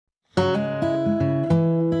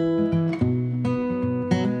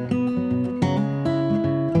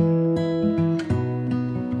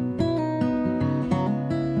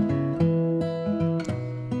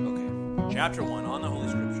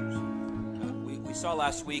We saw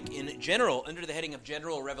last week in general, under the heading of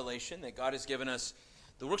general revelation, that God has given us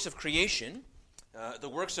the works of creation, the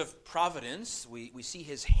works of providence. We see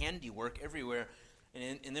his handiwork everywhere.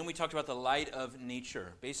 And then we talked about the light of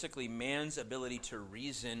nature, basically man's ability to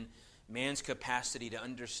reason, man's capacity to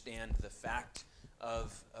understand the fact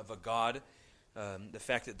of a God, the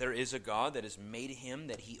fact that there is a God that has made him,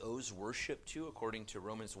 that he owes worship to, according to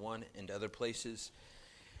Romans 1 and other places.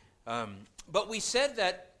 But we said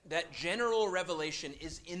that general revelation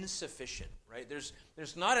is insufficient, right?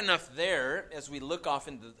 There's not enough there as we look off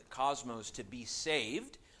into the cosmos to be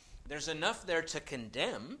saved. There's enough there to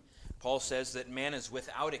condemn. Paul says that man is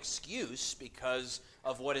without excuse because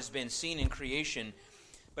of what has been seen in creation.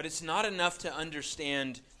 But it's not enough to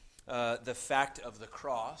understand the fact of the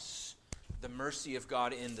cross, the mercy of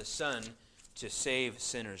God in the Son to save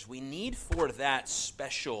sinners. We need for that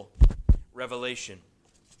special revelation.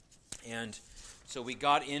 And so we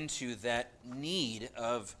got into that need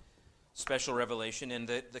of special revelation, and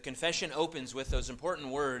the confession opens with those important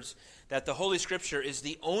words that the Holy Scripture is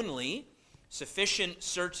the only sufficient,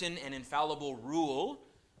 certain, and infallible rule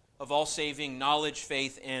of all saving knowledge,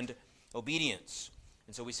 faith, and obedience.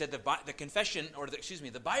 And so we said the confession, or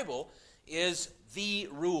the Bible is the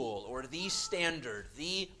rule, or the standard,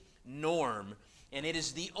 the norm, and it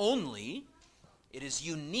is the only. It is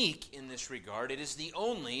unique in this regard. It is the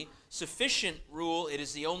only sufficient rule. It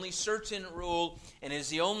is the only certain rule. And it is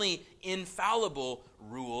the only infallible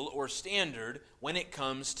rule or standard when it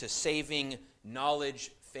comes to saving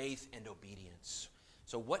knowledge, faith, and obedience.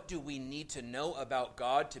 So what do we need to know about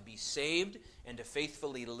God to be saved and to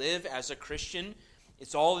faithfully live as a Christian?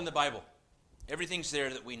 It's all in the Bible. Everything's there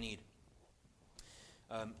that we need.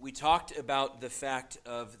 We talked about the fact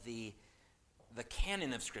of the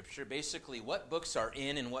canon of Scripture, basically what books are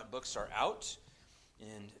in and what books are out.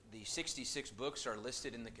 And the 66 books are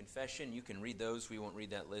listed in the confession. You can read those. We won't read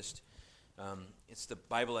that list. It's the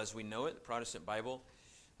Bible as we know it, the Protestant Bible.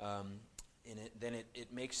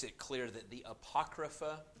 It makes it clear that the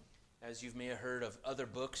Apocrypha, as you may have heard of other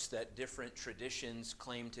books that different traditions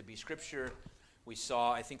claim to be Scripture, we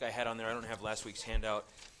saw, I think I had on there, I don't have last week's handout,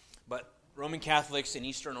 but Roman Catholics and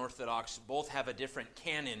Eastern Orthodox both have a different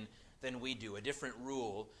canon than we do, a different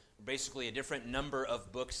rule, basically a different number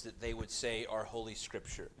of books that they would say are Holy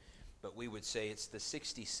Scripture. But we would say it's the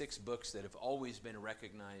 66 books that have always been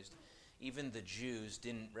recognized. Even the Jews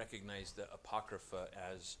didn't recognize the Apocrypha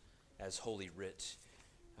as Holy Writ.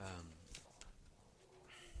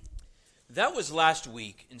 That was last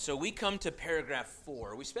week, and so we come to paragraph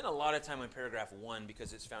 4. We spent a lot of time on paragraph 1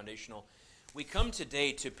 because it's foundational. We come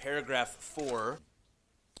today to paragraph 4.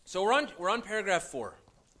 So we're on paragraph 4.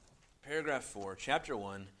 Paragraph 4, chapter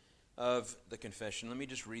 1 of the confession. Let me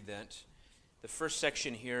just read that. The first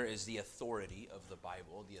section here is the authority of the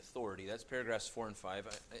Bible. The authority. That's paragraphs 4 and 5.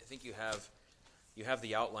 I think you have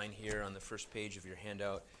the outline here on the first page of your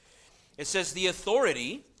handout. It says, "The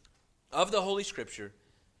authority of the Holy Scripture,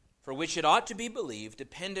 for which it ought to be believed,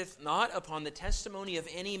 dependeth not upon the testimony of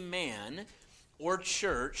any man or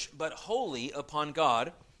church, but wholly upon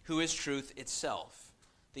God, who is truth itself.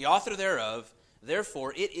 The author thereof,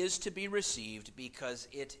 therefore, it is to be received because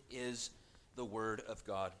it is the Word of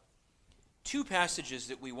God." Two passages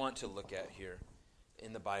that we want to look at here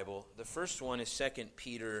in the Bible. The first one is 2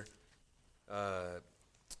 Peter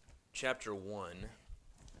chapter 1.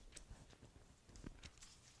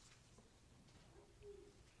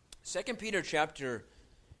 2 Peter chapter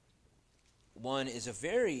 1 is a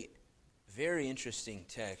very, very interesting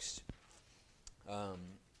text.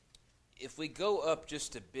 If we go up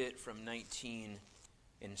just a bit from 19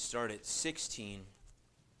 and start at 16,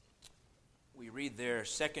 we read there,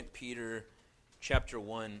 2 Peter chapter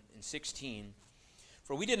 1 and 16,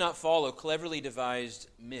 "For we did not follow cleverly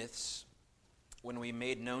devised myths when we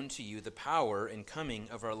made known to you the power and coming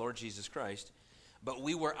of our Lord Jesus Christ, but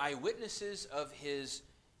we were eyewitnesses of his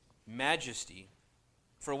majesty.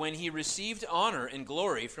 For when he received honor and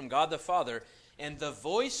glory from God the Father, and the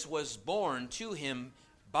voice was borne to him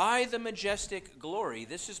by the majestic glory,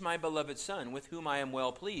 'This is my beloved Son, with whom I am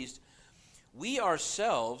well pleased,' we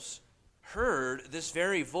ourselves heard this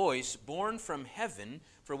very voice borne from heaven,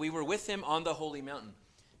 for we were with him on the holy mountain."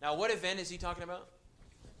 Now, what event is he talking about?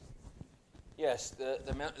 Yes,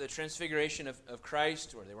 the transfiguration of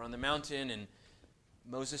Christ, where they were on the mountain, and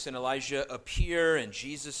Moses and Elijah appear, and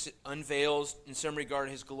Jesus unveils, in some regard,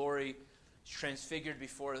 his glory. He's transfigured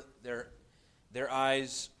before their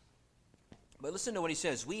eyes. But listen to what he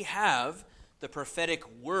says. "We have the prophetic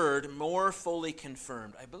word more fully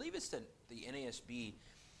confirmed." I believe it's the NASB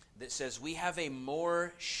that says we have a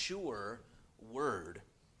more sure word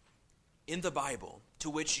in the Bible, to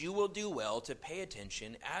which you will do well to pay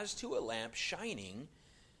attention as to a lamp shining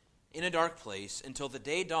in a dark place until the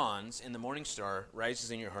day dawns and the morning star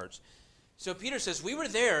rises in your hearts. So Peter says, we were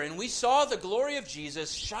there and we saw the glory of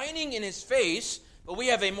Jesus shining in his face, but we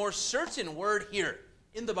have a more certain word here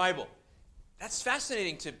in the Bible. That's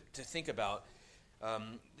fascinating to think about.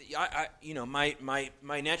 My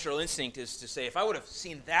natural instinct is to say, if I would have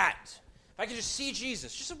seen that, if I could just see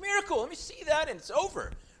Jesus, just a miracle, let me see that and it's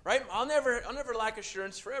over, right? I'll never lack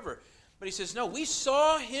assurance forever. But he says, no, we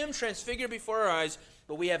saw him transfigured before our eyes,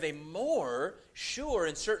 but we have a more sure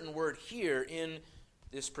and certain word here in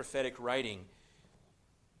this prophetic writing.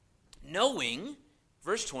 Knowing,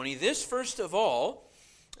 verse 20, this first of all,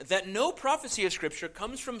 that no prophecy of Scripture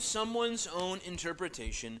comes from someone's own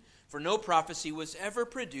interpretation, for no prophecy was ever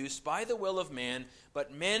produced by the will of man,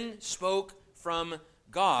 but men spoke from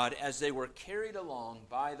God as they were carried along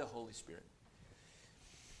by the Holy Spirit.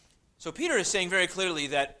 So Peter is saying very clearly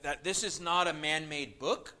that this is not a man-made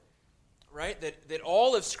book, right? That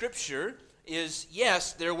all of Scripture is,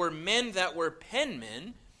 yes, there were men that were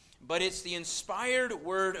penmen, but it's the inspired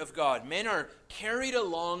Word of God. Men are carried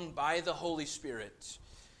along by the Holy Spirit.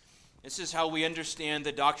 This is how we understand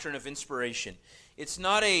the doctrine of inspiration. It's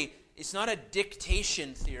not a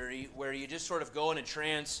dictation theory where you just sort of go in a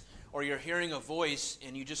trance or you're hearing a voice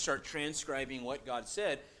and you just start transcribing what God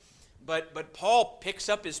said. But Paul picks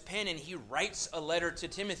up his pen and he writes a letter to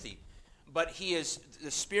Timothy. But the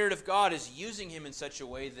Spirit of God is using him in such a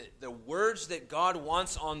way that the words that God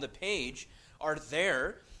wants on the page are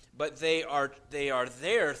there, but they are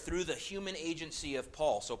there through the human agency of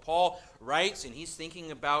Paul. So Paul writes, and he's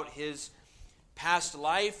thinking about his past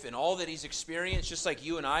life and all that he's experienced, just like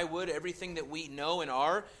you and I would. Everything that we know and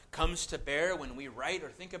are comes to bear when we write or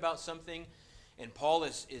think about something. And Paul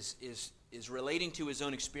is relating to his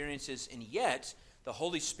own experiences, and yet the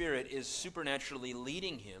Holy Spirit is supernaturally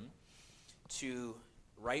leading him to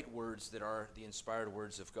write words that are the inspired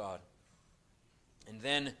words of God. And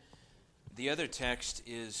then the other text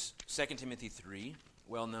is 2 Timothy 3,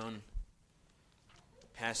 well-known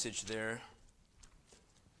passage there.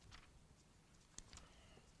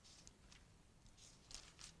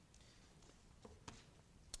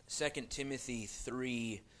 2 Timothy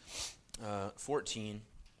 3:14.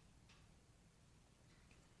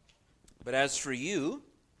 But as for you,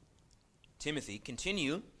 Timothy,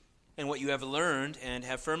 continue in what you have learned and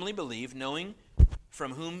have firmly believed, knowing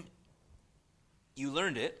from whom you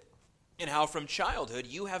learned it, and how from childhood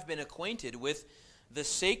you have been acquainted with the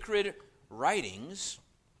sacred writings,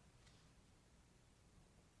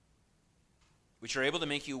 which are able to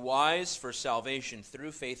make you wise for salvation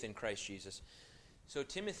through faith in Christ Jesus. So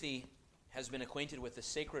Timothy has been acquainted with the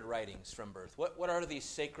sacred writings from birth. What are these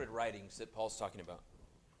sacred writings that Paul's talking about?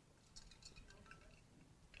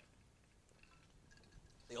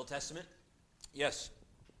 The Old Testament? Yes.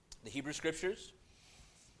 The Hebrew Scriptures?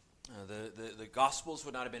 The Gospels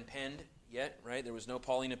would not have been penned yet, right? There was no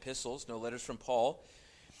Pauline epistles, no letters from Paul.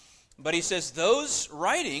 But he says those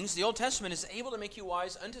writings, the Old Testament, is able to make you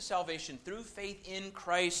wise unto salvation through faith in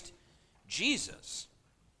Christ Jesus.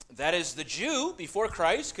 That is, the Jew before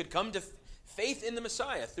Christ could come to faith in the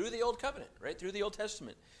Messiah through the Old Covenant, right? Through the Old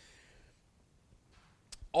Testament.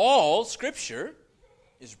 All Scripture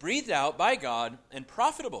is breathed out by God and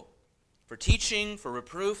profitable for teaching, for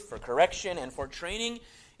reproof, for correction, and for training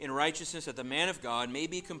in righteousness, that the man of God may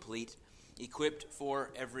be complete, equipped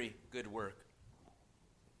for every good work.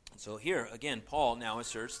 So here, again, Paul now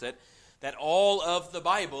asserts that all of the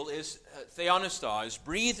Bible is theopneustos, is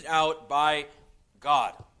breathed out by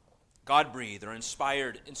God. God-breathed or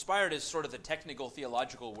inspired. Inspired is sort of the technical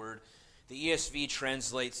theological word. The ESV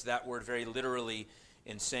translates that word very literally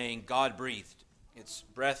in saying God-breathed. It's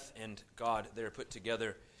breath and God there put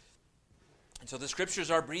together. And so the Scriptures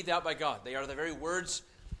are breathed out by God. They are the very words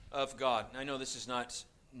of God. And I know this is not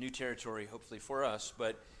new territory, hopefully, for us,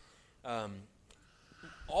 but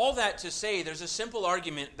all that to say, there's a simple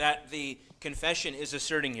argument that the confession is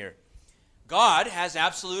asserting here. God has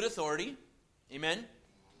absolute authority. Amen?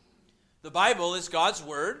 The Bible is God's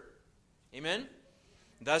Word. Amen?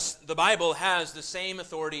 Thus, the Bible has the same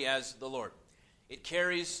authority as the Lord. It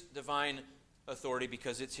carries divine authority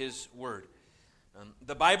because it's His Word.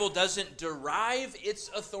 The Bible doesn't derive its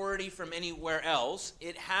authority from anywhere else.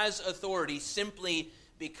 It has authority simply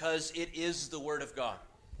because it is the Word of God.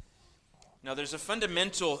 Now, there's a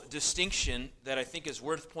fundamental distinction that I think is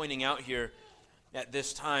worth pointing out here at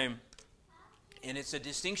this time, and it's a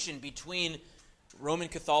distinction between Roman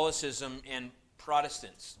Catholicism and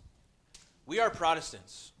Protestants. We are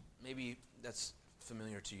Protestants. Maybe that's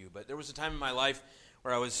familiar to you, but there was a time in my life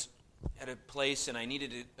where I was at a place and I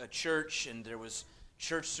needed a church, and there was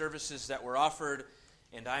church services that were offered,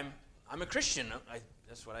 and I'm a Christian.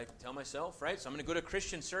 That's what I tell myself, right? So I'm going to go to a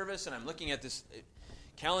Christian service, and I'm looking at this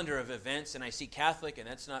calendar of events, and I see Catholic, and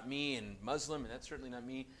that's not me, and Muslim, and that's certainly not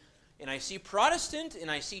me. And I see Protestant,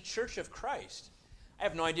 and I see Church of Christ. I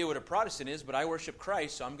have no idea what a Protestant is, but I worship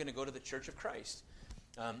Christ, so I'm going to go to the Church of Christ.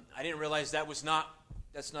 I didn't realize that's not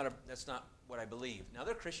what I believe. Now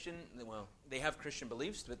they're Christian. Well, they have Christian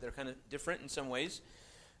beliefs, but they're kind of different in some ways.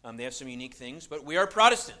 They have some unique things, but we are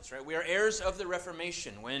Protestants, right? We are heirs of the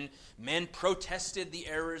Reformation, when men protested the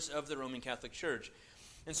errors of the Roman Catholic Church.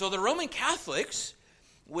 And so the Roman Catholics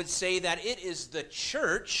would say that it is the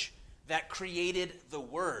church that created the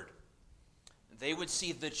Word. They would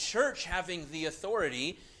see the church having the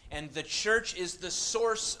authority, and the church is the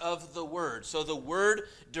source of the Word. So the Word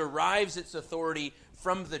derives its authority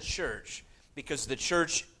from the church, because the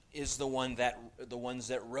church is the ones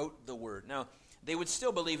that wrote the Word. Now, they would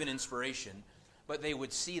still believe in inspiration, but they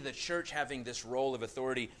would see the church having this role of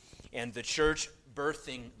authority, and the church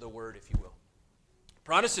birthing the Word, if you will.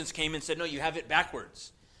 Protestants came and said, no, you have it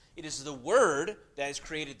backwards. It is the Word that has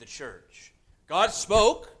created the church. God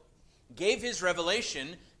spoke, gave His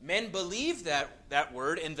revelation, men believed that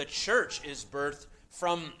Word, and the church is birthed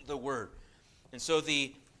from the Word. And so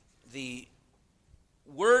the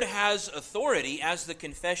Word has authority, as the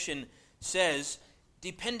confession says,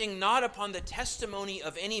 depending not upon the testimony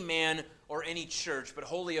of any man or any church, but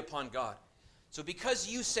wholly upon God. So because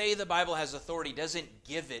you say the Bible has authority doesn't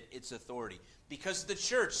give it its authority. Because the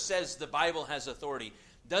church says the Bible has authority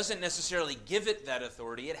doesn't necessarily give it that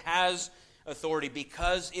authority. It has authority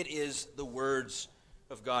because it is the words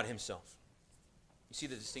of God Himself. You see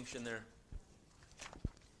the distinction there?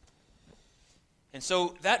 And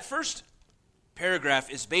so that first paragraph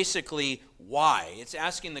is basically why. It's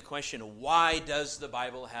asking the question, why does the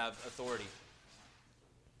Bible have authority?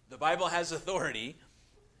 The Bible has authority.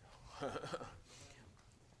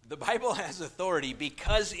 The Bible has authority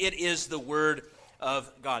because it is the Word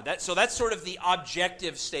of God. So that's sort of the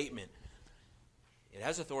objective statement. It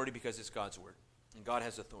has authority because it's God's Word, and God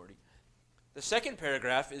has authority. The second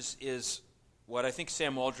paragraph is what I think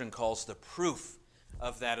Sam Waldron calls the proof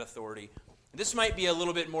of that authority. This might be a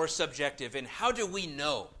little bit more subjective. And how do we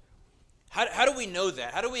know? How do we know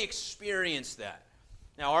that? How do we experience that?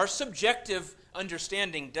 Now, our subjective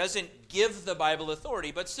understanding doesn't give the Bible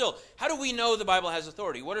authority, but still, how do we know the Bible has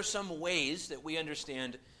authority? What are some ways that we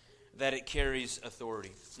understand that it carries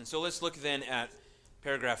authority? And so let's look then at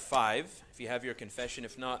paragraph 5, if you have your confession.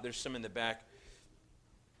 If not, there's some in the back.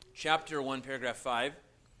 Chapter 1, paragraph 5.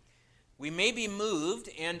 We may be moved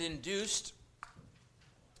and induced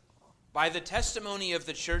by the testimony of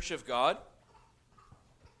the Church of God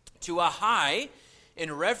to a high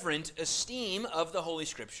and reverent esteem of the Holy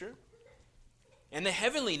Scripture, and the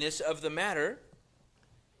heavenliness of the matter,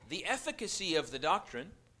 the efficacy of the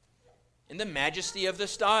doctrine, and the majesty of the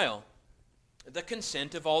style, the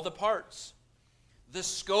consent of all the parts, the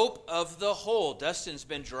scope of the whole. Dustin's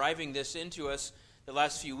been driving this into us the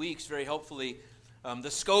last few weeks very helpfully.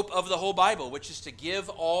 The scope of the whole Bible, which is to give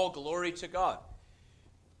all glory to God.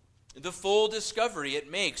 The full discovery it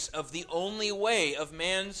makes of the only way of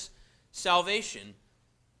man's salvation,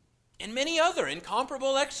 and many other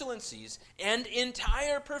incomparable excellencies and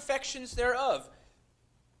entire perfections thereof,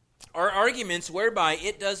 are arguments whereby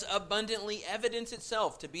it does abundantly evidence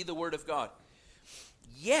itself to be the Word of God.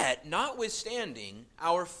 Yet, notwithstanding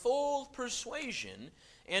our full persuasion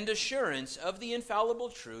and assurance of the infallible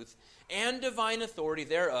truth and divine authority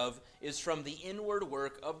thereof is from the inward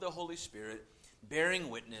work of the Holy Spirit, bearing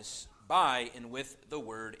witness by and with the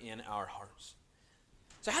Word in our hearts.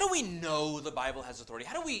 So how do we know the Bible has authority?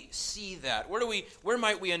 How do we see that? Where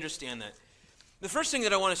might we understand that? The first thing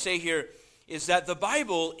that I want to say here is that the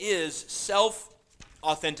Bible is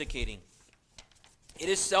self-authenticating. It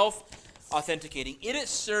is self-authenticating. It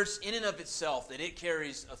asserts in and of itself that it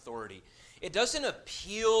carries authority. It doesn't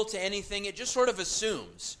appeal to anything. It just sort of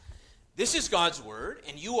assumes this is God's Word,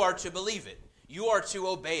 and you are to believe it. You are to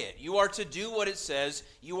obey it. You are to do what it says.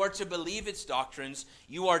 You are to believe its doctrines.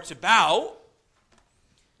 You are to bow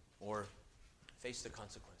or face the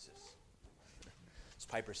consequences. As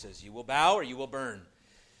Piper says, you will bow or you will burn.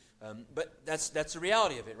 But that's the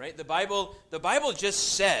reality of it, right? The Bible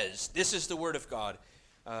just says this is the Word of God.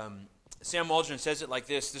 Sam Waldron says it like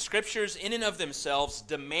this: the Scriptures in and of themselves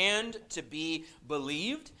demand to be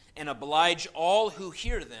believed and oblige all who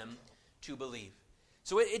hear them to believe.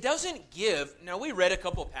 So it doesn't give. Now, we read a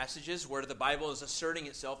couple of passages where the Bible is asserting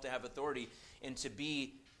itself to have authority and to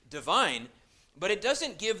be divine, But it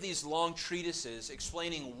doesn't give these long treatises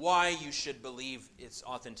explaining why you should believe its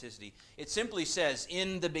authenticity. It simply says,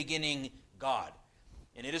 in the beginning, God.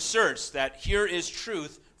 And it asserts that here is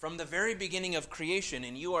truth from the very beginning of creation,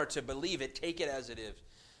 and you are to believe it, take it as it is.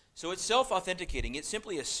 So it's self-authenticating. It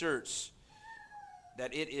simply asserts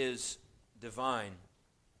that it is divine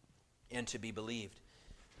and to be believed.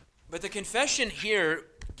 But the confession here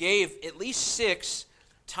gave at least 6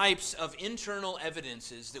 types of internal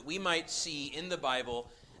evidences that we might see in the Bible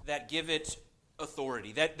that give it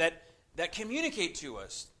authority, that communicate to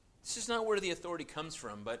us. This is not where the authority comes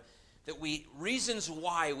from, but reasons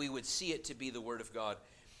why we would see it to be the Word of God.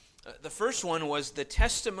 The first one was the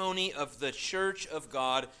testimony of the church of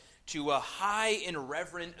God to a high and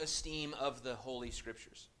reverent esteem of the Holy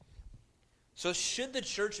Scriptures. So should the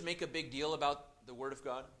church make a big deal about the Word of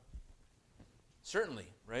God? Certainly,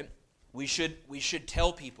 right? We should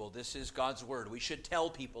tell people this is God's Word. We should tell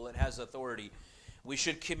people it has authority. We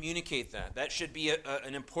should communicate that. That should be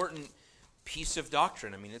an important piece of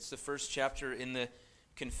doctrine. I mean, it's the first chapter in the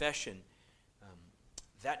confession.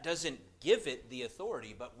 That doesn't give it the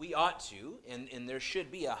authority, but we ought to, and there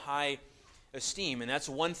should be a high esteem, and that's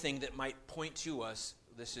one thing that might point to us.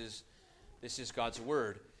 This is God's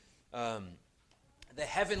Word. The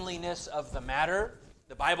heavenliness of the matter.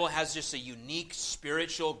 The Bible has just a unique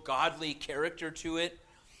spiritual, godly character to it.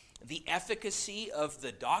 The efficacy of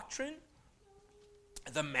the doctrine,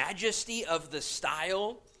 the majesty of the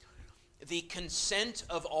style, the consent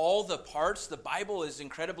of all the parts. The Bible is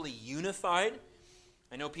incredibly unified.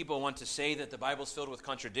 I know people want to say that the Bible is filled with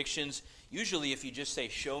contradictions. Usually if you just say,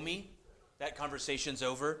 show me, that conversation's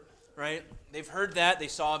over, right? They've heard that. They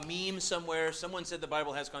saw a meme somewhere. Someone said the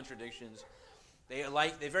Bible has contradictions.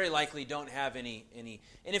 They very likely don't have any.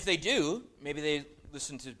 And if they do, maybe they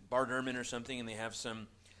listen to Bart Ehrman or something and they have some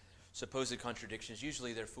supposed contradictions.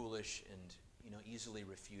 Usually they're foolish and easily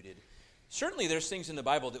refuted. Certainly there's things in the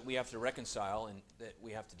Bible that we have to reconcile and that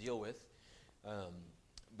we have to deal with.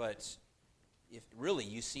 But if really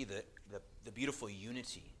you see the beautiful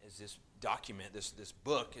unity as this document, this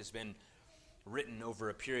book has been written over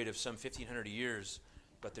a period of some 1,500 years,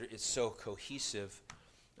 but it's so cohesive.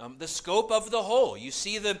 The scope of the whole. You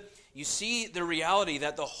see the reality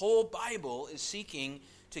that the whole Bible is seeking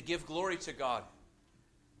to give glory to God,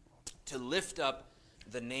 to lift up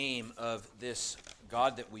the name of this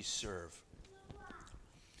God that we serve.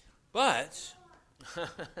 But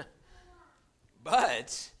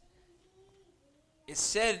it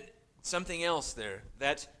said something else there,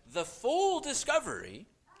 that the full discovery,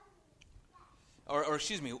 or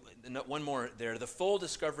excuse me, one more there, the full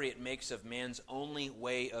discovery it makes of man's only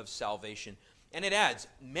way of salvation. And it adds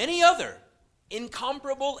many other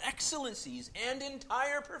incomparable excellencies and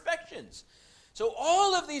entire perfections. So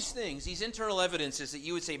all of these things, these internal evidences that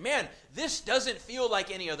you would say, man, this doesn't feel like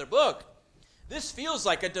any other book. This feels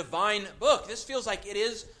like a divine book. This feels like it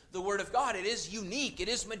is the Word of God. It is unique. It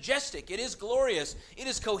is majestic. It is glorious. It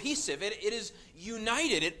is cohesive. It is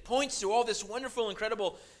united. It points to all this wonderful,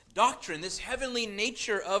 incredible doctrine, this heavenly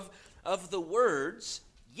nature of the words.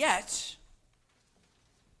 Yet,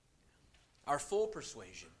 our full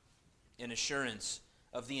persuasion and assurance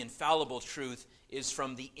of the infallible truth is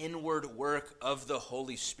from the inward work of the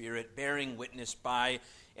Holy Spirit, bearing witness by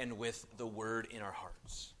and with the Word in our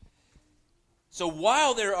hearts. So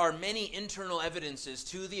while there are many internal evidences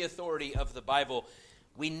to the authority of the Bible,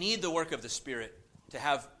 we need the work of the Spirit to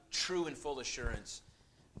have true and full assurance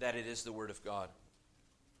that it is the Word of God.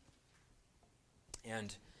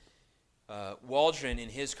 And Waldron, in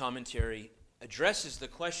his commentary, addresses the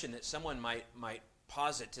question that someone might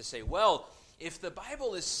posit to say, well, if the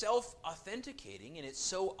Bible is self-authenticating and it's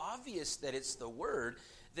so obvious that it's the Word,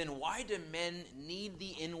 then why do men need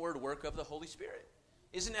the inward work of the Holy Spirit?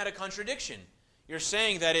 Isn't that a contradiction? You're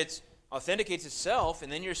saying that it authenticates itself,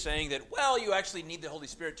 and then you're saying that, well, you actually need the Holy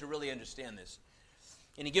Spirit to really understand this.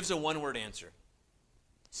 And he gives a one-word answer.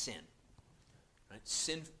 Sin. Right?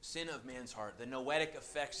 Sin of man's heart. The noetic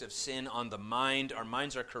effects of sin on the mind. Our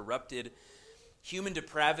minds are corrupted. Human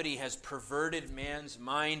depravity has perverted man's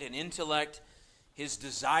mind and intellect. His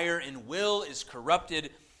desire and will is corrupted.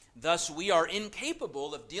 Thus, we are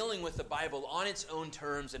incapable of dealing with the Bible on its own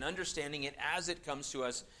terms and understanding it as it comes to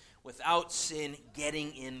us without sin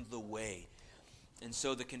getting in the way. And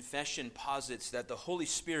so the confession posits that the Holy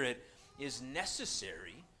Spirit is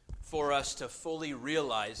necessary for us to fully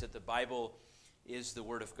realize that the Bible is the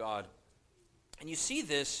Word of God. And you see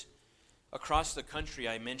this across the country.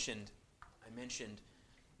 I mentioned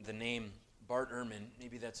the name Bart Ehrman.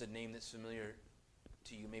 Maybe that's a name that's familiar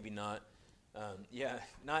to you, maybe not.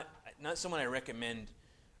 Not someone I recommend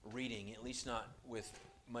reading, at least not with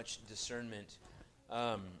much discernment.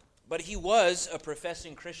 But he was a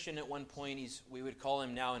professing Christian at one point. We would call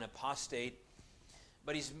him now an apostate.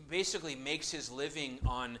 But he basically makes his living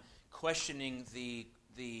on questioning the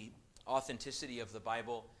authenticity of the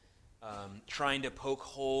Bible, trying to poke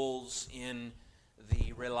holes in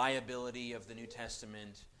the reliability of the New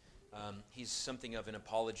Testament. He's something of an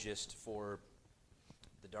apologist for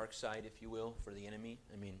the dark side, if you will, for the enemy.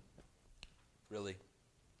 I mean, really.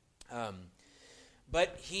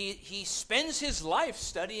 But he spends his life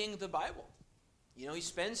studying the Bible. You know, he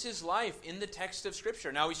spends his life in the text of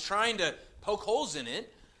Scripture. Now, he's trying to poke holes in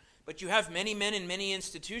it, but you have many men in many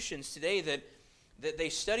institutions today that they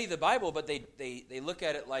study the Bible, but they look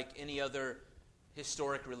at it like any other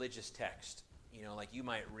historic religious text. You know, like you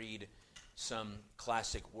might read some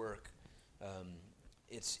classic work.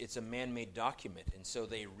 It's a man-made document, and so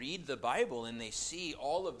they read the Bible and they see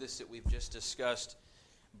all of this that we've just discussed,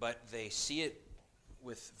 but they see it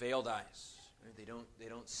with veiled eyes. Right? They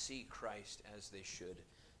don't see Christ as they should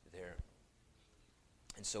there.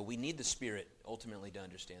 And so we need the Spirit ultimately to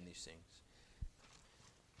understand these things.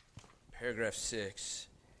 Paragraph 6.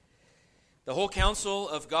 The whole counsel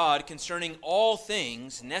of God concerning all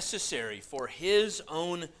things necessary for his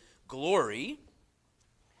own glory,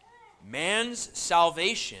 man's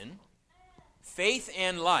salvation, faith,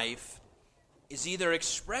 and life is either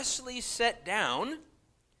expressly set down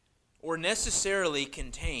or necessarily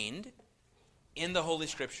contained in the Holy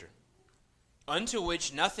Scripture, unto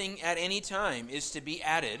which nothing at any time is to be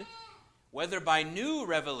added, whether by new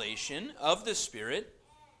revelation of the Spirit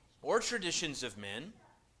or traditions of men.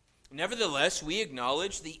 Nevertheless, we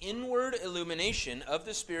acknowledge the inward illumination of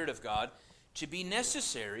the Spirit of God to be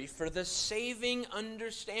necessary for the saving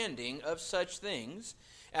understanding of such things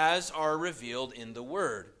as are revealed in the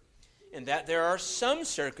Word, and that there are some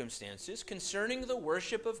circumstances concerning the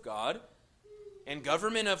worship of God and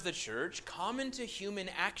government of the church common to human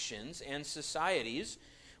actions and societies,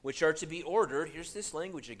 which are to be ordered, here's this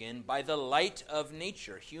language again, by the light of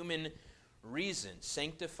nature, human reason,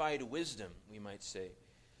 sanctified wisdom, we might say,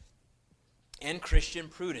 and Christian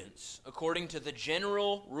prudence, according to the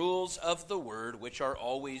general rules of the Word, which are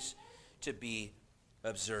always to be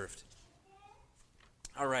observed.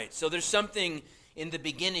 All right, so there's something in the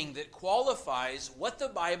beginning that qualifies what the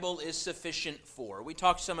Bible is sufficient for. We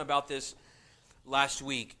talked some about this last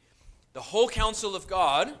week. The whole counsel of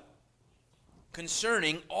God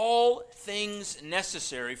concerning all things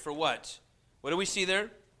necessary for what? What do we see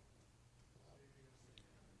there?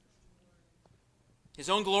 His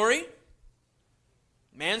own glory,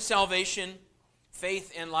 man's salvation,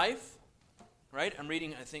 faith, and life. Right? I'm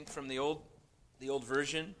reading, I think, from the old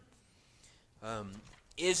version.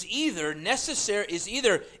 Is either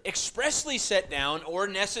expressly set down or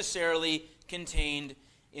necessarily contained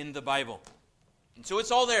in the Bible. And so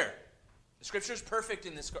it's all there. The Scripture is perfect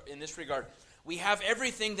in this regard. We have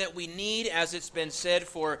everything that we need, as it's been said,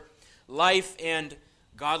 for life and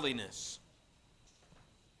godliness.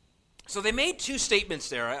 So they made two statements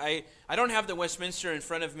there. I don't have the Westminster in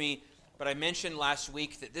front of me, but I mentioned last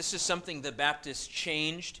week that this is something the Baptists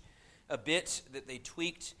changed a bit, that they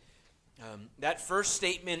tweaked. That first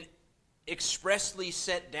statement, expressly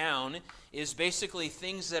set down, is basically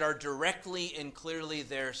things that are directly and clearly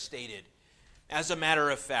there stated, as a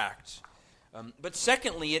matter of fact. But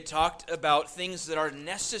secondly, it talked about things that are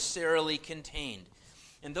necessarily contained.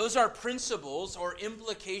 And those are principles or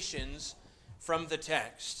implications from the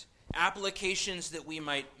text, applications that we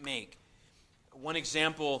might make. One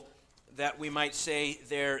example that we might say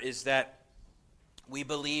there is that we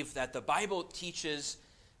believe that the Bible teaches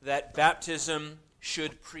that baptism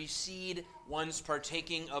should precede one's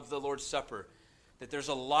partaking of the Lord's Supper. That there's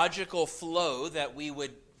a logical flow that we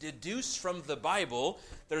would deduce from the Bible.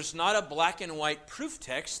 There's not a black and white proof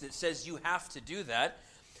text that says you have to do that.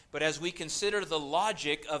 But as we consider the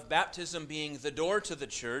logic of baptism being the door to the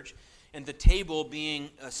church and the table being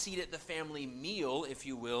a seat at the family meal, if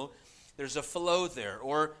you will, there's a flow there.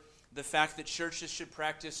 Or the fact that churches should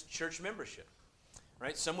practice church membership.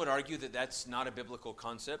 Right? Some would argue that that's not a biblical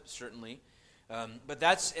concept, certainly. But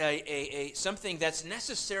that's something that's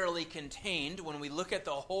necessarily contained when we look at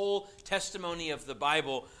the whole testimony of the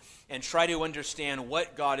Bible and try to understand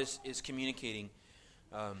what God is communicating.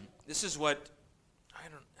 This is what, I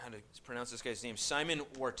don't know how to pronounce this guy's name, Simon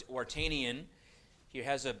Wartanian. He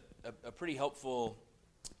has a pretty helpful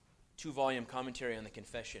 2-volume commentary on the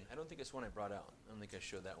Confession. I don't think it's one I brought out. I don't think I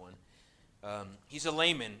showed that one. He's a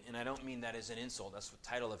layman, and I don't mean that as an insult. That's the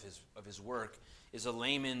title of his work, is a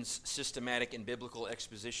layman's systematic and biblical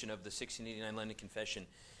exposition of the 1689 London Confession.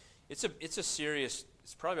 It's a serious,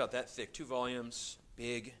 it's probably about that thick, 2 volumes,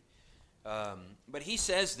 big. But he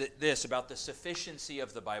says this about the sufficiency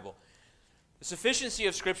of the Bible. The sufficiency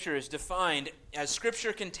of Scripture is defined as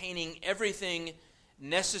Scripture containing everything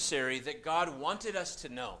necessary that God wanted us to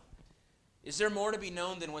know. Is there more to be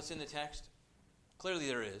known than what's in the text? Clearly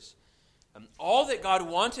there is. All that God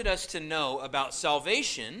wanted us to know about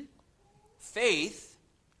salvation, faith,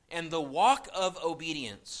 and the walk of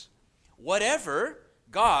obedience. Whatever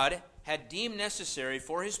God had deemed necessary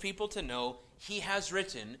for his people to know, he has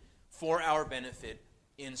written for our benefit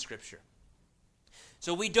in Scripture.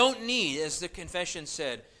 So we don't need, as the confession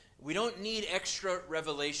said, we don't need extra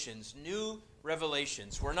revelations, new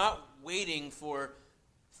revelations. We're not waiting for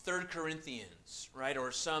 3 Corinthians, right,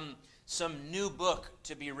 or some new book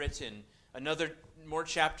to be written, more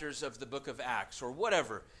chapters of the book of Acts, or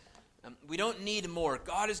whatever. We don't need more.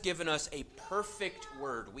 God has given us a perfect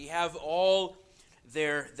word. We have all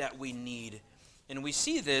there that we need. And we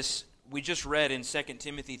see this, we just read in 2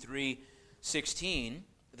 Timothy 3:16,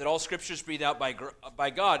 that all Scripture is breathed out by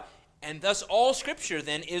God, and thus all Scripture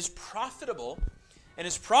then is profitable, and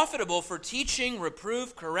is profitable for teaching,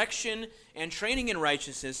 reproof, correction, and training in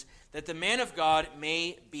righteousness, that the man of God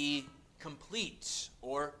may be complete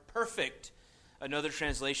or perfect. Another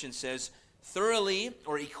translation says, thoroughly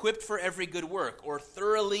or equipped for every good work, or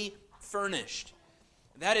thoroughly furnished.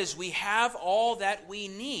 That is, we have all that we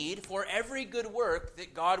need for every good work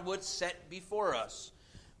that God would set before us.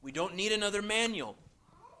 We don't need another manual.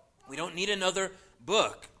 We don't need another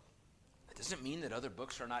book. That doesn't mean that other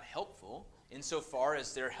books are not helpful insofar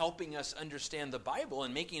as they're helping us understand the Bible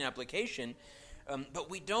and making application, but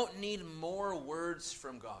we don't need more words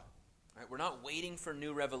from God. Right? We're not waiting for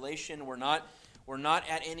new revelation. We're not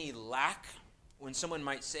at any lack when someone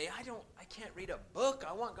might say, I can't read a book.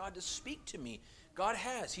 I want God to speak to me. God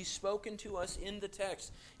has. He's spoken to us in the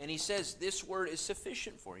text, and he says this word is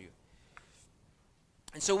sufficient for you.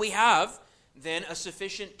 And so we have then a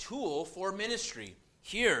sufficient tool for ministry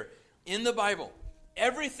here in the Bible.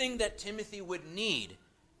 Everything that Timothy would need,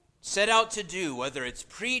 set out to do, whether it's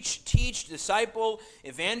preach, teach, disciple,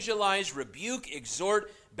 evangelize, rebuke,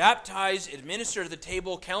 exhort, baptize, administer to the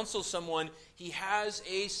table, counsel someone, he has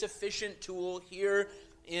a sufficient tool here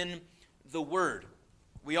in the Word.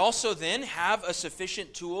 We also then have a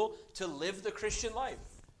sufficient tool to live the Christian life.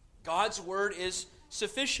 God's Word is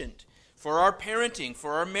sufficient for our parenting,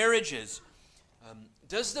 for our marriages.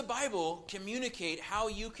 Does the Bible communicate how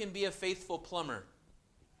you can be a faithful plumber?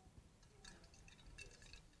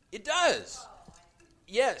 It does.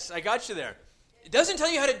 Yes, I got you there. It doesn't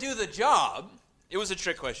tell you how to do the job. It was a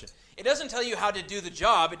trick question. It doesn't tell you how to do the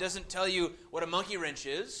job. It doesn't tell you what a monkey wrench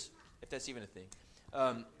is, if that's even a thing.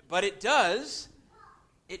 But it does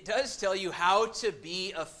tell you how to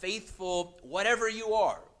be a faithful whatever you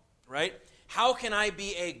are, right? How can I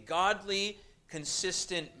be a godly,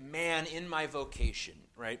 consistent man in my vocation,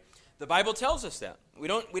 right? The Bible tells us that. We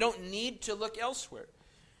don't need to look elsewhere.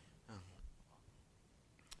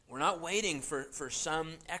 We're not waiting for some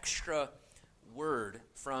extra word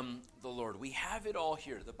from the Lord. We have it all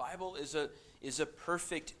here. The Bible is a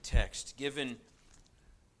perfect text given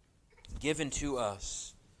to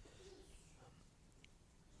us.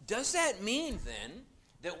 Does that mean then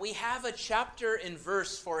that we have a chapter and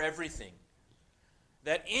verse for everything?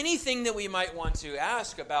 That anything that we might want to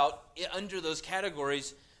ask about under those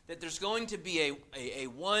categories, that there's going to be a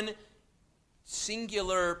one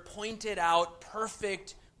singular, pointed out,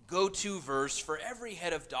 perfect go-to verse for every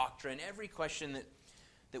head of doctrine, every question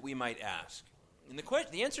that we might ask? And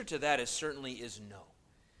the answer to that certainly is no.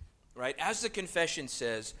 Right? As the confession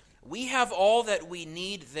says, we have all that we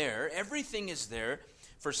need there. Everything is there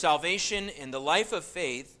for salvation and the life of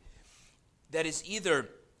faith that is either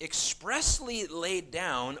expressly laid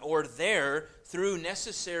down or there through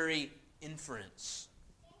necessary inference.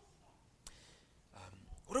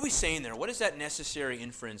 What are we saying there? What is that necessary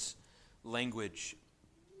inference language?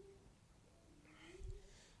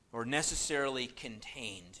 Or necessarily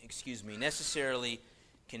contained. Necessarily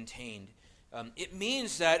contained. It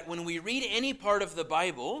means that when we read any part of the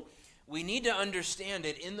Bible, we need to understand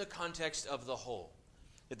it in the context of the whole.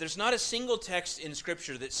 That there's not a single text in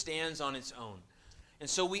Scripture that stands on its own. And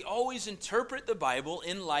so we always interpret the Bible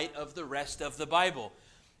in light of the rest of the Bible.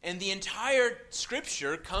 And the entire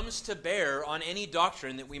Scripture comes to bear on any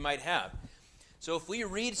doctrine that we might have. So if we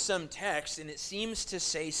read some text and it seems to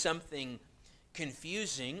say something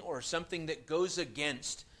confusing or something that goes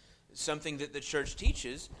against something that the church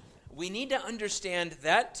teaches, we need to understand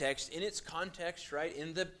that text in its context, right?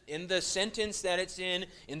 In the sentence that it's in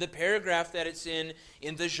the paragraph that it's in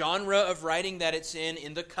the genre of writing that it's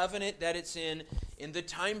in the covenant that it's in in the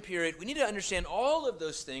time period. We need to understand all of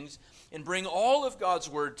those things and bring all of God's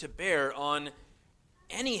word to bear on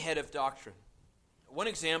any head of doctrine. One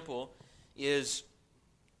example is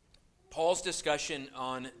Paul's discussion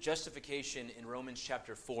on justification in Romans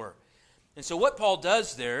chapter 4. And so what Paul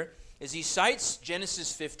does there is he cites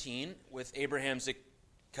Genesis 15 with Abraham's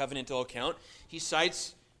covenantal account. He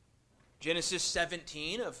cites Genesis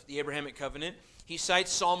 17 of the Abrahamic covenant. He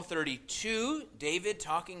cites Psalm 32, David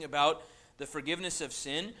talking about the forgiveness of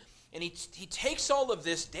sin. And he takes all of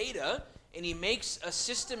this data and he makes a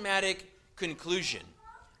systematic conclusion.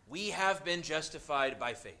 We have been justified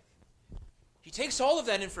by faith. He takes all of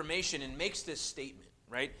that information and makes this statement,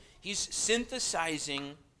 right? He's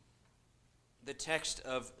synthesizing the text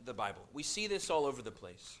of the Bible. We see this all over the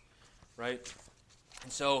place, right?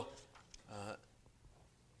 And so,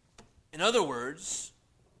 in other words,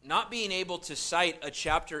 not being able to cite a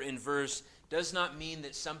chapter and verse does not mean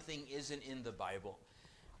that something isn't in the Bible.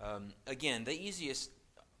 Again, the easiest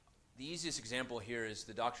example here is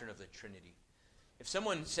the doctrine of the Trinity. If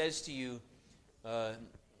someone says to you, the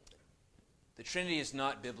Trinity is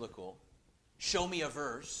not biblical, show me a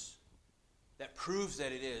verse that proves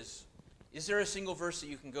that it is. Is there a single verse that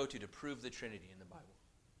you can go to prove the Trinity in the Bible?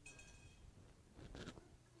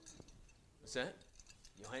 What's that?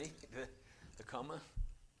 Yohani? The comma?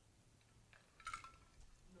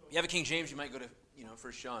 You have a King James, you might go to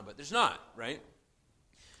 1 John, but there's not, right?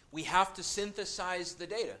 We have to synthesize the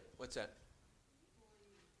data. What's that?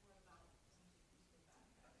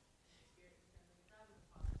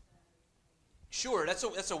 Sure,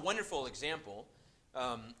 that's a wonderful example,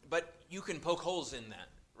 but you can poke holes in that,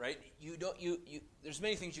 right? There's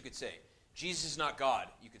many things you could say. Jesus is not God,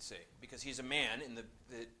 you could say, because he's a man, and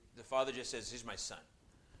the Father just says, he's my son,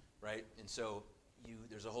 right? And so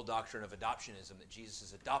there's a whole doctrine of adoptionism, that Jesus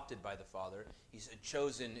is adopted by the Father. He's a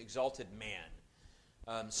chosen, exalted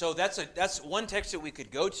man. So that's one text that we could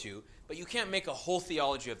go to, but you can't make a whole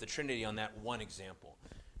theology of the Trinity on that one example.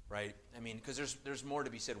 Right? I mean, because there's more to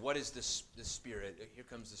be said. What is the Spirit? Here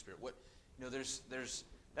comes the Spirit.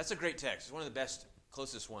 That's a great text. It's one of the best,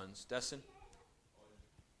 closest ones. Dustin?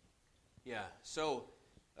 Yeah. So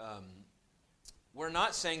we're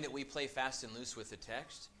not saying that we play fast and loose with the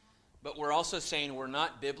text, but we're also saying we're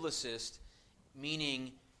not biblicist,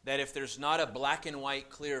 meaning that if there's not a black and white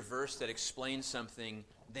clear verse that explains something,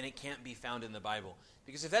 then it can't be found in the Bible.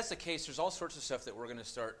 Because if that's the case, there's all sorts of stuff that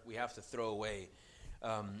we have to throw away.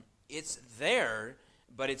 It's there,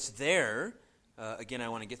 but it's there. Again, I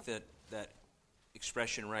want to get that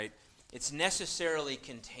expression right. It's necessarily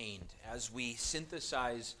contained as we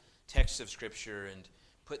synthesize texts of Scripture and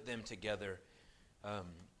put them together.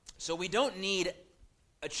 So we don't need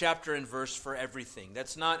a chapter and verse for everything.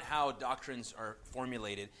 That's not how doctrines are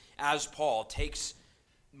formulated. As Paul takes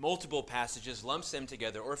multiple passages, lumps them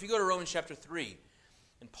together. Or if you go to Romans chapter 3,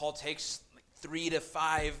 and Paul takes 3 to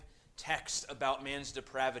 5 texts about man's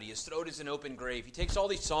depravity. His throat is an open grave. He takes all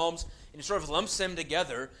these Psalms and he sort of lumps them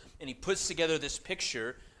together, and he puts together this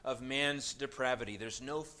picture of man's depravity. There's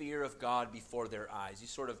no fear of God before their eyes. He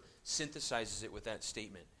sort of synthesizes it with that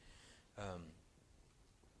statement.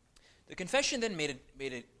 The confession then made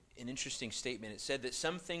an interesting statement. It said that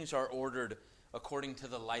some things are ordered according to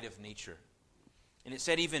the light of nature. And it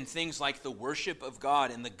said even things like the worship of God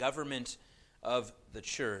and the government of the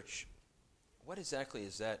church. What exactly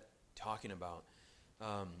is that talking about?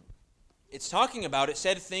 It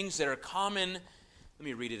said things that are common. Let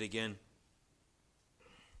me read it again.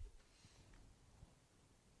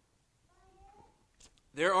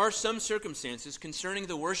 There are some circumstances concerning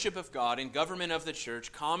the worship of God and government of the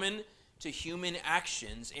church common to human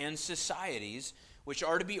actions and societies, which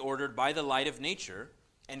are to be ordered by the light of nature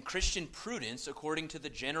and Christian prudence according to the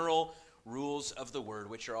general rules of the word,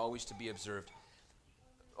 which are always to be observed.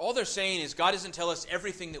 All they're saying is God doesn't tell us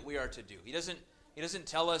everything that we are to do. He doesn't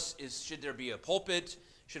tell us should there be a pulpit,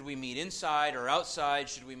 should we meet inside or outside,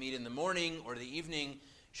 should we meet in the morning or the evening,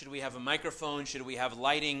 should we have a microphone, should we have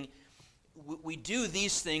lighting. We do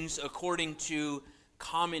these things according to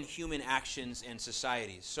common human actions and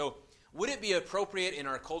societies. So would it be appropriate in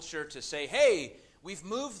our culture to say, hey, we've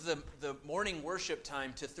moved the morning worship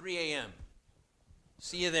time to 3 a.m.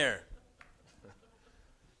 See you there.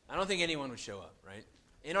 I don't think anyone would show up, right?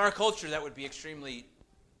 In our culture, that would be extremely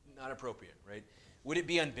not appropriate, right? Would it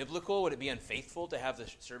be unbiblical? Would it be unfaithful to have the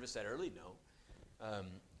service that early? No.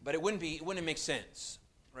 But it wouldn't make sense,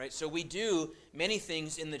 right? So we do many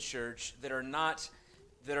things in the church that are not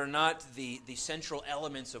the central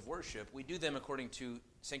elements of worship. We do them according to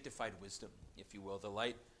sanctified wisdom, if you will, the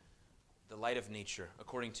light of nature,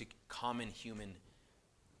 according to common human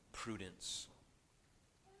prudence.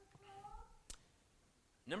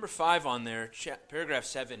 Number 5 on there, paragraph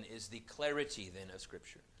 7, is the clarity then of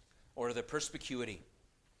Scripture, or the perspicuity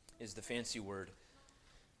is the fancy word.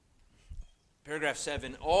 Paragraph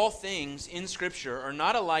 7, all things in Scripture are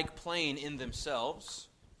not alike plain in themselves,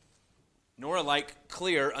 nor alike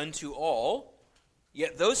clear unto all,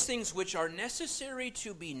 yet those things which are necessary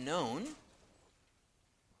to be known,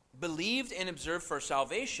 believed and observed for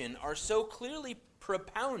salvation, are so clearly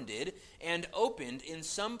propounded and opened in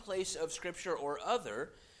some place of Scripture or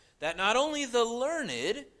other, that not only the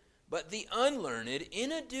learned, but the unlearned,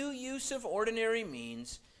 in a due use of ordinary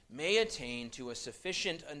means, may attain to a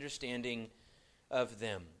sufficient understanding of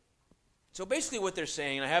them. So basically what they're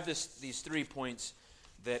saying, and I have these 3 points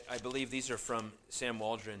that I believe these are from Sam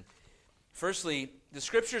Waldron. Firstly, the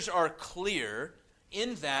Scriptures are clear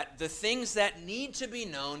in that the things that need to be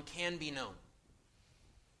known can be known.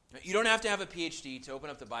 You don't have to have a PhD to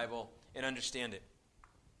open up the Bible and understand it.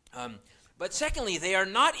 But secondly, they are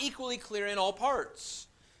not equally clear in all parts.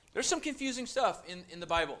 There's some confusing stuff in the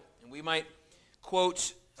Bible. And we might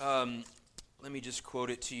quote, let me just quote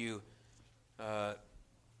it to you,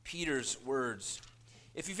 Peter's words.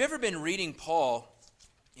 If you've ever been reading Paul,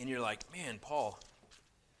 and you're like, man, Paul,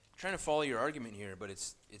 I'm trying to follow your argument here, but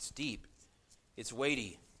it's deep. It's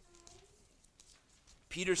weighty.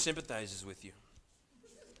 Peter sympathizes with you.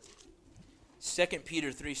 2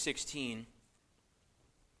 Peter 3:16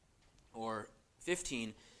 or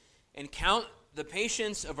 15, and count the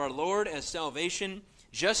patience of our Lord as salvation,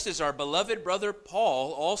 just as our beloved brother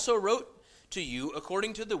Paul also wrote to you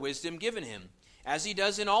according to the wisdom given him, as he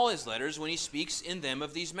does in all his letters when he speaks in them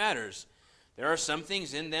of these matters. There are some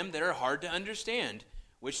things in them that are hard to understand,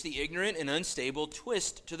 which the ignorant and unstable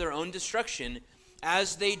twist to their own destruction,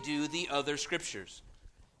 as they do the other Scriptures.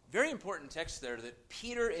 Very important text there that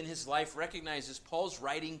Peter in his life recognizes Paul's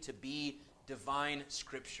writing to be divine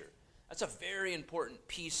Scripture. That's a very important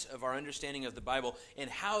piece of our understanding of the Bible and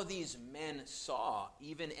how these men saw,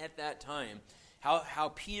 even at that time,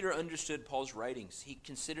 how Peter understood Paul's writings. He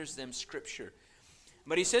considers them Scripture.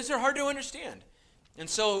 But he says they're hard to understand. And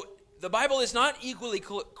so the Bible is not equally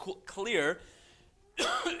clear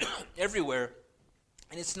everywhere,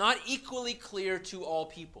 and it's not equally clear to all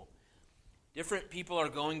people. Different people are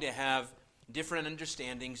going to have different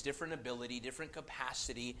understandings, different ability, different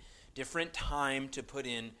capacity, different time to put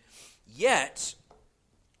in. Yet,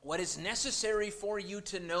 what is necessary for you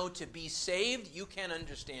to know to be saved, you can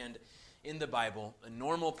understand in the Bible. A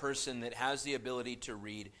normal person that has the ability to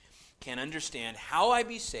read can understand how I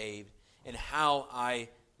be saved and how I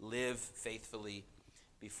live faithfully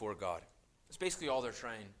before God. That's basically all they're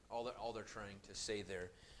trying to say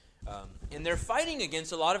there. And they're fighting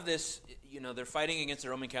against a lot of this, they're fighting against the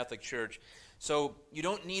Roman Catholic Church. So you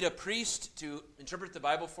don't need a priest to interpret the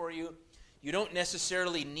Bible for you. You don't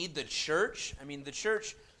necessarily need the church. I mean, the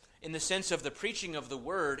church, in the sense of the preaching of the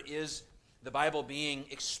word, is the Bible being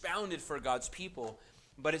expounded for God's people.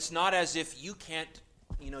 But it's not as if you can't,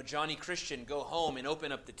 Johnny Christian, go home and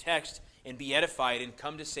open up the text and be edified and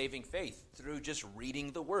come to saving faith through just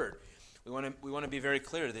reading the word. We want to be very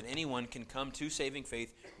clear that anyone can come to saving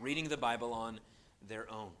faith reading the Bible on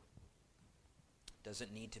their own. It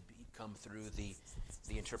doesn't need to come through the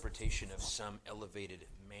interpretation of some elevated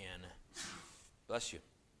man. Bless you.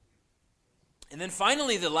 And then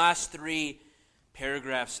finally, the last 3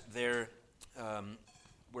 paragraphs there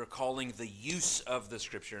we're calling the use of the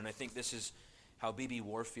Scripture. And I think this is how B.B.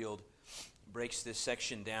 Warfield breaks this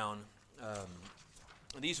section down.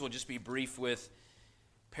 These will just be brief with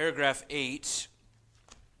paragraph 8.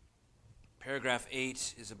 Paragraph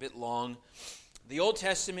 8 is a bit long. The Old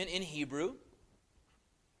Testament in Hebrew,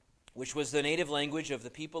 which was the native language of the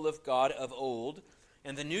people of God of old,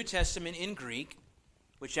 and the New Testament in Greek,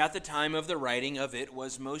 which at the time of the writing of it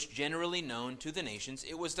was most generally known to the nations.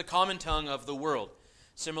 It was the common tongue of the world,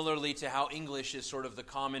 similarly to how English is sort of the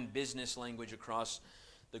common business language across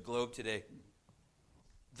the globe today.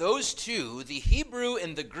 Those two, the Hebrew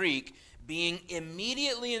and the Greek, being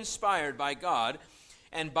immediately inspired by God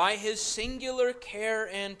and by his singular care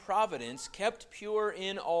and providence kept pure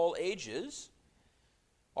in all ages,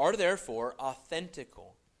 are therefore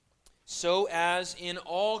authentical, so as in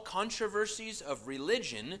all controversies of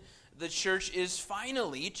religion the church is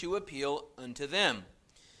finally to appeal unto them.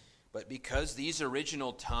 But because these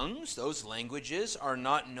original tongues, those languages, are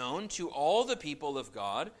not known to all the people of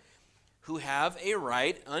God, who have a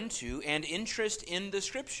right unto and interest in the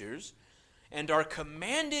Scriptures, and are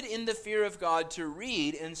commanded in the fear of God to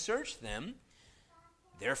read and search them,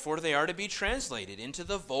 therefore they are to be translated into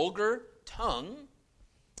the vulgar tongue,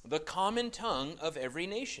 the common tongue of every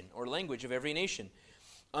nation, or language of every nation,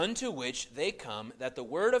 unto which they come, that the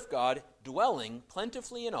word of God dwelling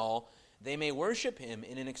plentifully in all, they may worship him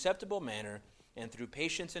in an acceptable manner, and through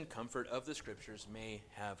patience and comfort of the Scriptures may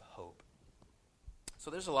have hope. So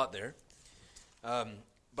there's a lot there.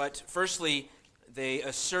 But firstly, they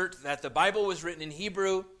assert that the Bible was written in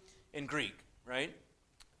Hebrew and Greek, right?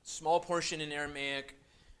 Small portion in Aramaic,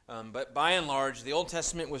 but by and large, the Old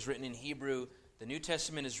Testament was written in Hebrew, the New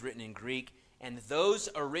Testament is written in Greek, and those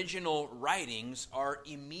original writings are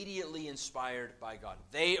immediately inspired by God.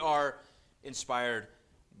 They are inspired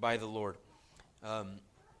by the Lord.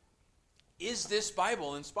 Is this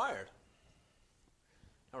Bible inspired?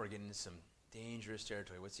 Now we're getting into some dangerous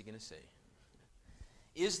territory. What's he going to say?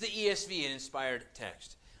 Is the ESV an inspired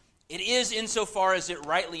text? It is insofar as it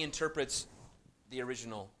rightly interprets the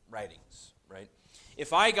original writings, right?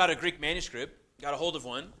 If I got a Greek manuscript, got a hold of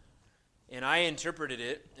one, and I interpreted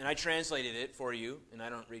it, and I translated it for you, and I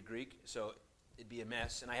don't read Greek, so it'd be a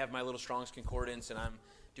mess, and I have my little Strong's Concordance, and I'm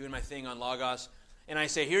doing my thing on Logos, and I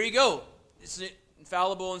say, here you go, this is an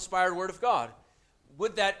infallible, inspired Word of God.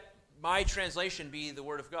 Would that, my translation, be the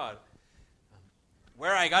Word of God?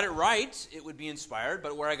 Where I got it right, it would be inspired,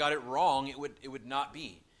 but where I got it wrong, it would not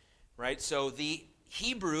be, right? So the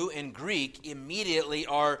Hebrew and Greek immediately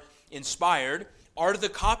are inspired. Are the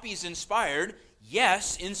copies inspired?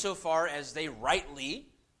 Yes, insofar as they rightly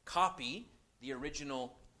copy the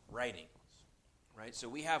original writings, right? So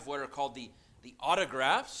we have what are called the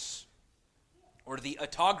autographs or the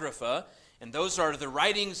autographa, and those are the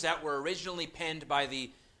writings that were originally penned by the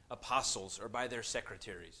apostles or by their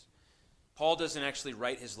secretaries. Paul doesn't actually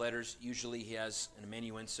write his letters. Usually he has an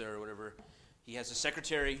amanuensis or whatever. He has a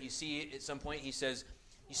secretary. You see at some point he says,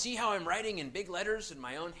 you see how I'm writing in big letters in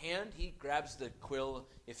my own hand? He grabs the quill,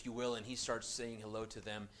 if you will, and he starts saying hello to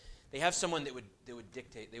them. They have someone that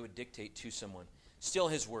would dictate to someone. Still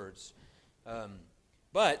his words.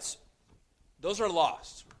 But those are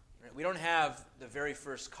lost. Right? We don't have the very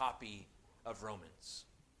first copy of Romans.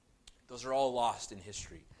 Those are all lost in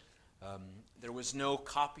history. There was no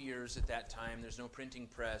copiers at that time. There's no printing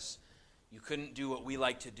press. You couldn't do what we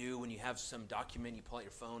like to do when you have some document, you pull out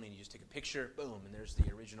your phone and you just take a picture, boom, and there's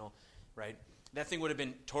the original, right? That thing would have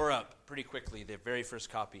been tore up pretty quickly, the very first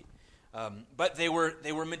copy. But they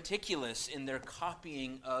were meticulous in their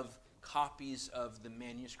copying of copies of the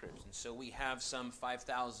manuscripts. And so we have some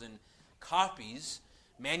 5,000 copies,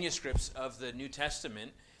 manuscripts of the New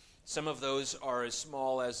Testament. Some of those are as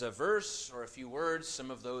small as a verse or a few words.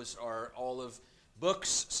 Some of those are all of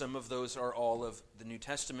books. Some of those are all of the New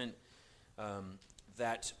Testament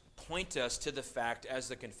that point us to the fact, as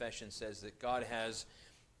the confession says, that God has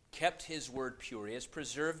kept his word pure. He has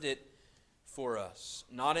preserved it for us,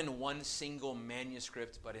 not in one single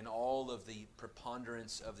manuscript, but in all of the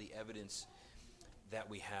preponderance of the evidence that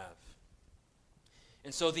we have.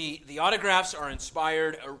 And so the autographs are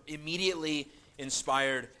inspired, are immediately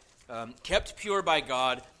inspired, kept pure by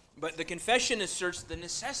God, but the confession asserts the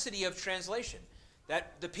necessity of translation,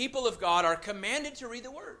 that the people of God are commanded to read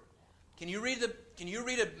the Word. Can you read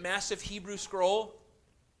a massive Hebrew scroll?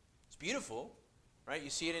 It's beautiful, right?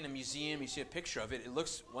 You see it in a museum, you see a picture of it, it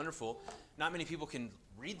looks wonderful. Not many people can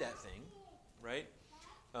read that thing, right?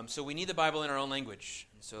 So we need the Bible in our own language.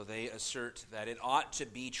 And so they assert that it ought to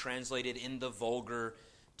be translated in the vulgar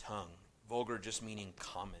tongue. Vulgar just meaning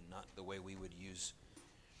common, not the way we would use.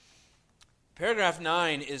 Paragraph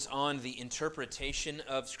 9 is on the interpretation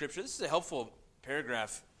of Scripture. This is a helpful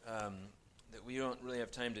paragraph that we don't really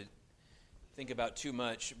have time to think about too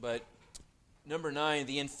much. But number 9,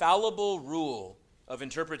 the infallible rule of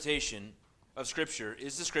interpretation of Scripture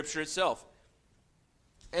is the Scripture itself.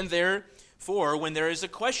 And therefore, when there is a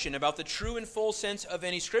question about the true and full sense of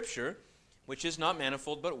any Scripture, which is not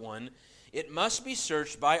manifold but one, it must be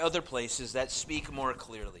searched by other places that speak more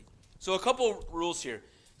clearly. So a couple rules here.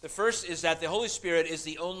 The first is that the Holy Spirit is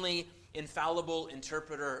the only infallible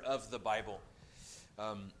interpreter of the Bible.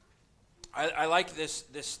 I like this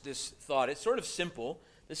thought. It's sort of simple.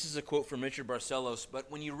 This is a quote from Richard Barcelos, but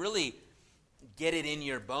when you really get it in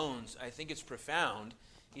your bones, I think it's profound.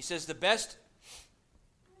 He says the best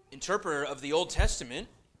interpreter of the Old Testament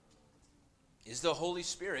is the Holy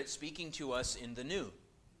Spirit speaking to us in the New.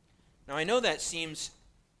 Now, I know that seems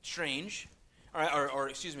strange, or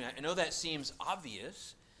excuse me, I know that seems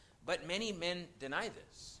obvious, but many men deny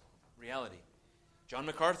this reality. John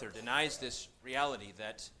MacArthur denies this reality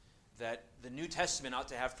that the New Testament ought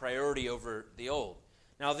to have priority over the Old.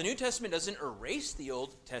 Now, the New Testament doesn't erase the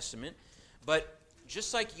Old Testament, but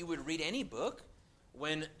just like you would read any book,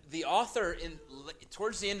 when the author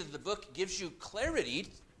towards the end of the book gives you clarity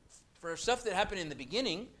for stuff that happened in the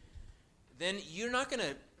beginning, then you're not going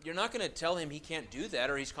to you're not going to tell him he can't do that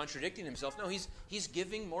or he's contradicting himself. No, he's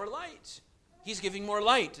giving more light. He's giving more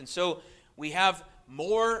light. And so we have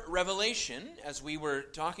more revelation, as we were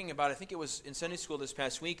talking about. I think it was in Sunday school this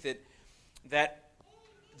past week that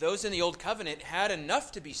those in the Old Covenant had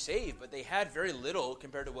enough to be saved, but they had very little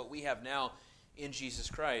compared to what we have now in Jesus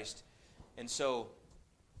Christ. And so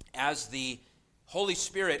as the Holy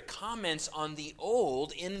Spirit comments on the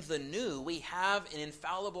old in the new, we have an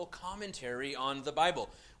infallible commentary on the Bible.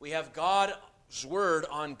 We have God's word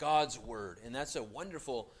on God's word, and that's a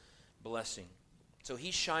wonderful blessing. So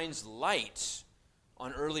he shines light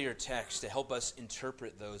on earlier texts to help us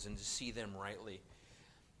interpret those and to see them rightly.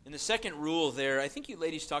 And the second rule there, I think you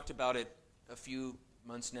ladies talked about it a few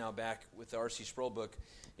months now back with the R.C. Sproul book,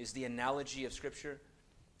 is the analogy of Scripture.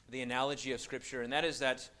 The analogy of Scripture, and that is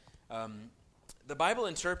that the Bible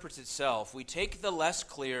interprets itself. We take the less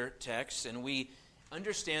clear texts and we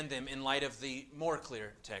understand them in light of the more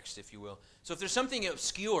clear text, if you will. So if there's something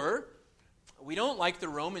obscure, we don't, like the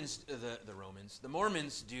Mormons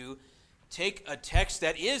do, take a text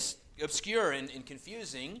that is obscure and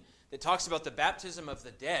confusing, that talks about the baptism of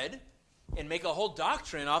the dead, and make a whole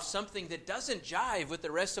doctrine off something that doesn't jive with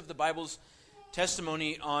the rest of the Bible's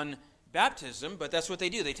testimony on baptism. But that's what they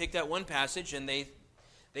do. They take that one passage and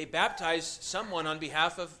they baptize someone on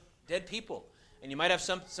behalf of dead people. And you might have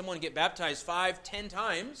someone get baptized 5-10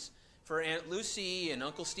 times for Aunt Lucy and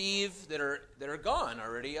Uncle Steve that are gone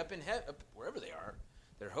already up in heaven, wherever they are.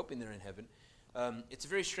 They're hoping they're in heaven. It's a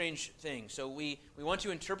very strange thing. So we want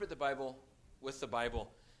to interpret the Bible with the Bible.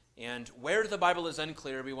 And where the Bible is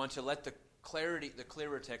unclear, we want to let the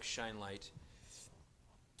clearer text shine light.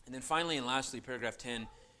 And then finally and lastly, paragraph 10,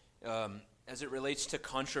 as it relates to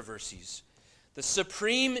controversies. The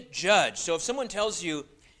supreme judge. So if someone tells you,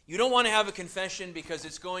 you don't want to have a confession because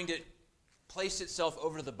it's going to place itself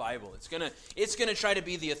over the Bible. It's going to try to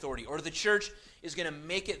be the authority. Or the church is going to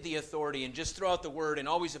make it the authority and just throw out the word and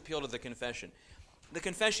always appeal to the confession. The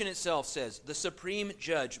confession itself says, the supreme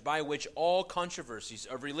judge by which all controversies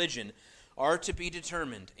of religion are to be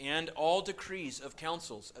determined, and all decrees of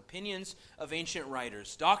councils, opinions of ancient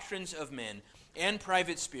writers, doctrines of men, and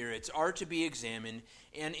private spirits are to be examined,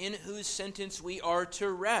 and in whose sentence we are to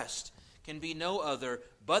rest, can be no other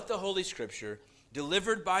but the Holy Scripture,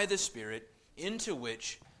 delivered by the Spirit, into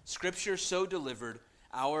which Scripture so delivered,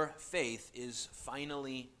 our faith is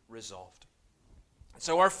finally resolved.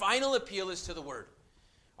 So our final appeal is to the Word.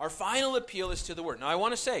 Our final appeal is to the Word. Now I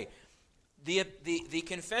want to say, the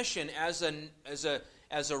confession as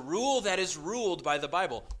a rule that is ruled by the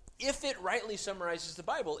Bible, if it rightly summarizes the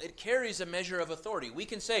Bible, it carries a measure of authority. We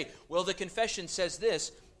can say, well, the confession says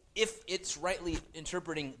this, if it's rightly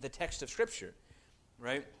interpreting the text of Scripture,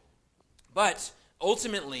 right? But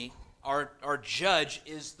ultimately, our judge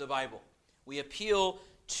is the Bible. We appeal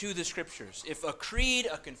to the Scriptures. If a creed,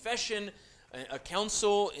 a confession, a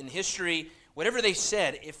council in history, whatever they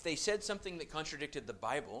said, if they said something that contradicted the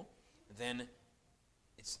Bible, then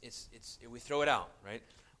we throw it out, right?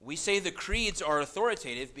 We say the creeds are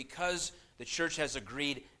authoritative because the church has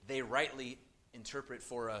agreed they rightly interpret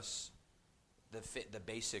for us the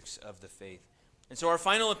basics of the faith. And so our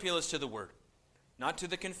final appeal is to the Word, not to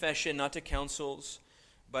the confession, not to councils,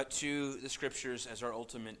 but to the Scriptures as our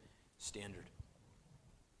ultimate standard.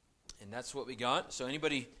 And that's what we got. So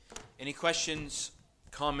any questions,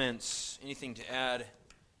 comments, anything to add,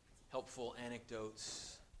 helpful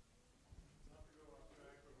anecdotes?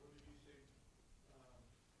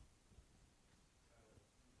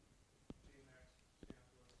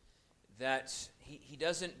 That he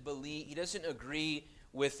doesn't agree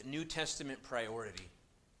with New Testament priority.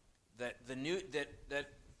 That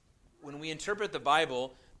when we interpret the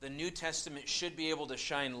Bible, the New Testament should be able to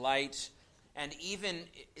shine light, and even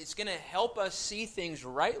it's going to help us see things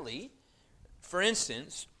rightly. For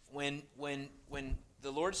instance, when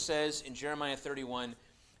the Lord says in Jeremiah 31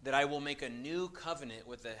 that I will make a new covenant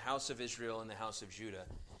with the house of Israel and the house of Judah,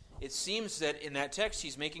 it seems that in that text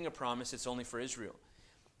he's making a promise it's only for Israel.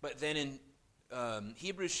 But then in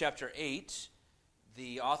Hebrews chapter 8,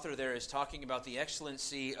 the author there is talking about the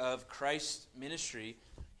excellency of Christ's ministry,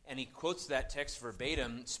 and he quotes that text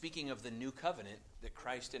verbatim, speaking of the new covenant that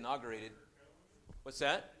Christ inaugurated. What's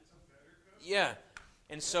that? Yeah.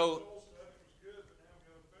 And so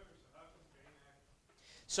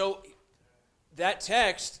that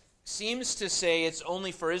text seems to say it's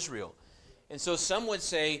only for Israel. And so some would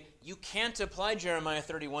say you can't apply Jeremiah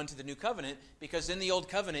 31 to the new covenant because in the old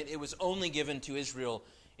covenant it was only given to Israel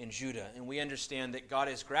and Judah. And we understand that God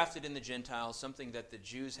has grafted in the Gentiles something that the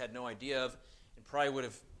Jews had no idea of and probably would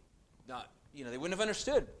have not, they wouldn't have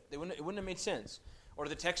understood. It wouldn't have made sense. Or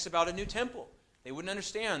the text about a new temple. They wouldn't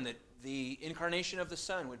understand that the incarnation of the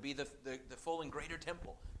Son would be the full and greater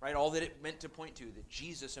temple, right? All that it meant to point to, that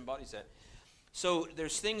Jesus embodies that. So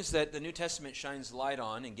there's things that the New Testament shines light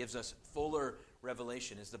on and gives us fuller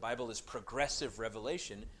revelation, as the Bible is progressive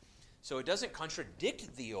revelation. So it doesn't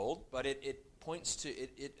contradict the Old, but it points to,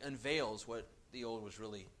 it unveils what the Old was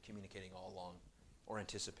really communicating all along, or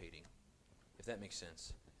anticipating, if that makes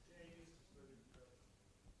sense.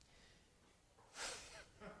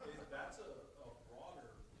 That's a broader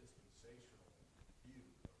dispensational view,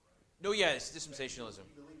 right? No, yeah, it's dispensationalism.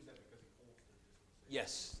 He believes that because he holds the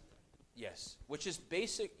dispensation. Yes. Which is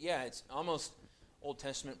basic, it's almost Old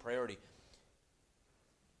Testament priority.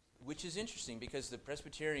 Which is interesting because the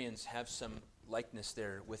Presbyterians have some likeness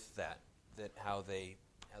there with that how they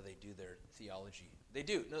do their theology. They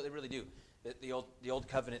do. No, they really do. The old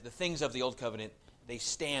covenant, the things of the old covenant, they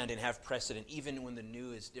stand and have precedent even when the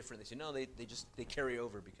new is different. They say no, they carry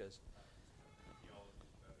over because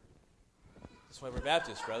that's why we're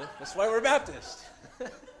Baptist, brother. That's why we're Baptist.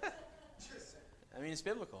 I mean, it's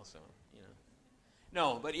biblical, so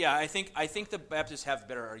No, but yeah, I think the Baptists have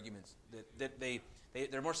better arguments that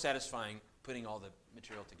they're more satisfying putting all the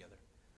material together.